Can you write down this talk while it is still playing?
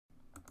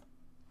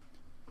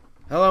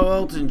Hello,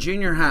 Olton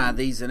Junior High.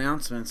 These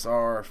announcements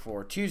are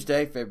for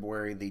Tuesday,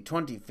 February the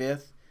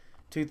 25th,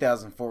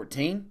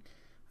 2014.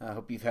 I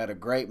hope you've had a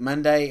great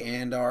Monday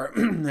and are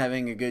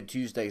having a good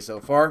Tuesday so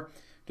far.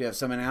 Do have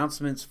some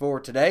announcements for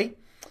today.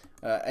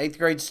 8th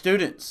grade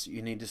students,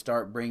 you need to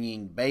start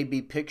bringing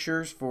baby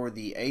pictures for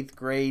the 8th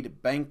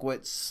grade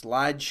banquet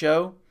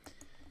slideshow.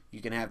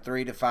 You can have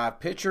 3 to 5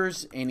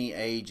 pictures. Any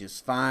age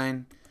is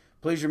fine.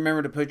 Please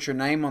remember to put your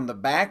name on the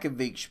back of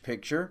each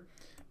picture.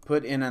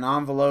 Put in an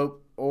envelope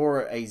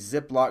or a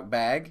Ziploc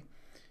bag.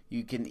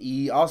 You can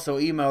also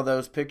email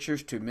those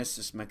pictures to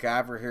Mrs.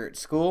 McIver here at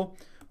school,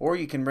 or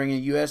you can bring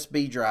a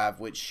USB drive,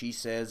 which she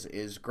says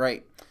is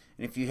great.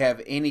 And if you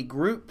have any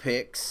group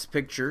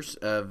pictures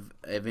of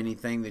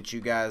anything that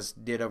you guys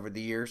did over the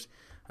years,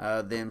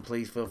 then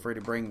please feel free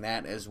to bring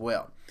that as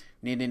well.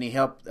 Need any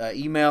help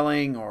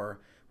emailing or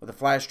with a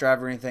flash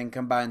drive or anything,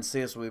 come by and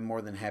see us. We'll be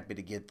more than happy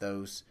to get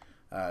those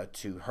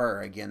to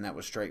her. Again, that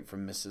was straight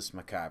from Mrs.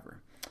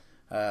 McIver.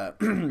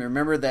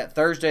 Remember that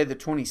Thursday the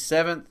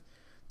 27th,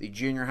 the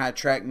junior high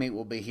track meet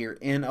will be here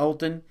in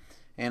Olton.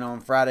 And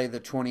on Friday the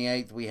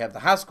 28th, we have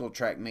the high school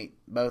track meet,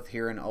 both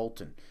here in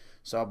Olton.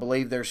 So I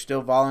believe there's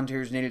still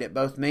volunteers needed at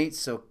both meets,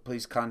 so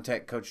please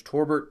contact Coach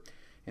Torbert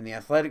in the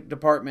athletic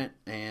department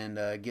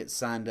and get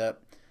signed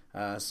up.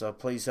 So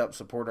please help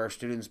support our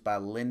students by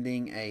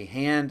lending a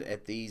hand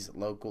at these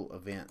local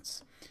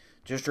events.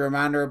 Just a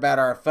reminder about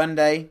our fun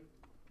day,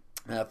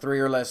 3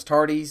 or less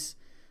tardies,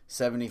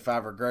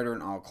 75 or greater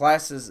in all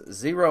classes,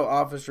 0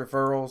 office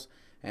referrals,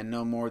 and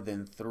no more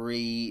than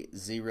 3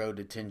 0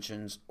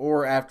 detentions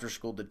or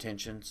after-school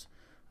detentions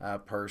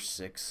per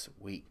 6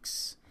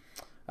 weeks.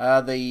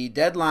 The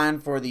deadline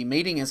for the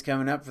meeting is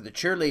coming up for the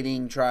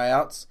cheerleading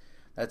tryouts.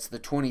 That's the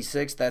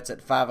 26th. That's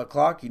at 5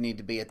 o'clock. You need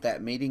to be at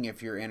that meeting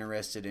if you're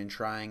interested in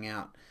trying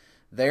out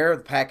there.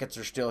 The packets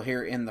are still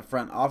here in the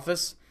front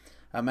office.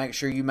 Make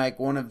sure you make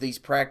one of these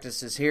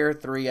practices here.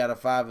 3 out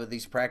of 5 of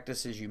these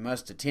practices you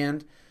must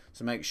attend.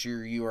 So make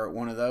sure you are at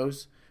one of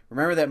those.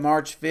 Remember that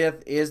March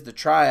 5th is the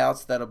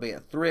tryouts. That'll be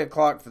at 3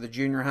 o'clock for the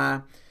junior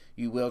high.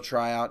 You will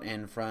try out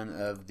in front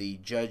of the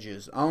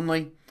judges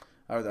only.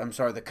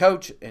 The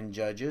coach and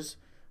judges.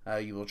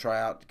 You will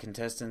try out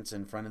contestants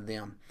in front of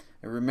them.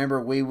 And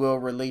remember, we will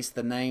release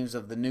the names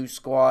of the new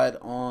squad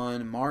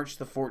on March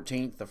the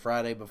 14th, the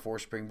Friday before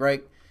spring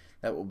break.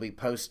 That will be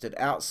posted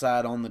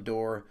outside on the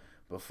door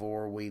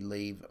before we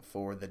leave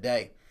for the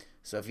day.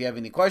 So if you have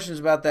any questions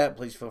about that,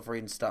 please feel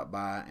free to stop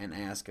by and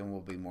ask, and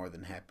we'll be more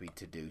than happy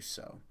to do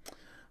so.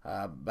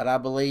 But I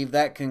believe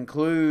that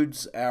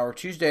concludes our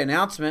Tuesday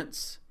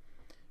announcements.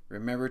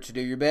 Remember to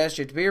do your best.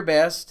 You have to be your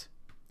best.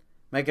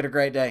 Make it a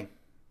great day.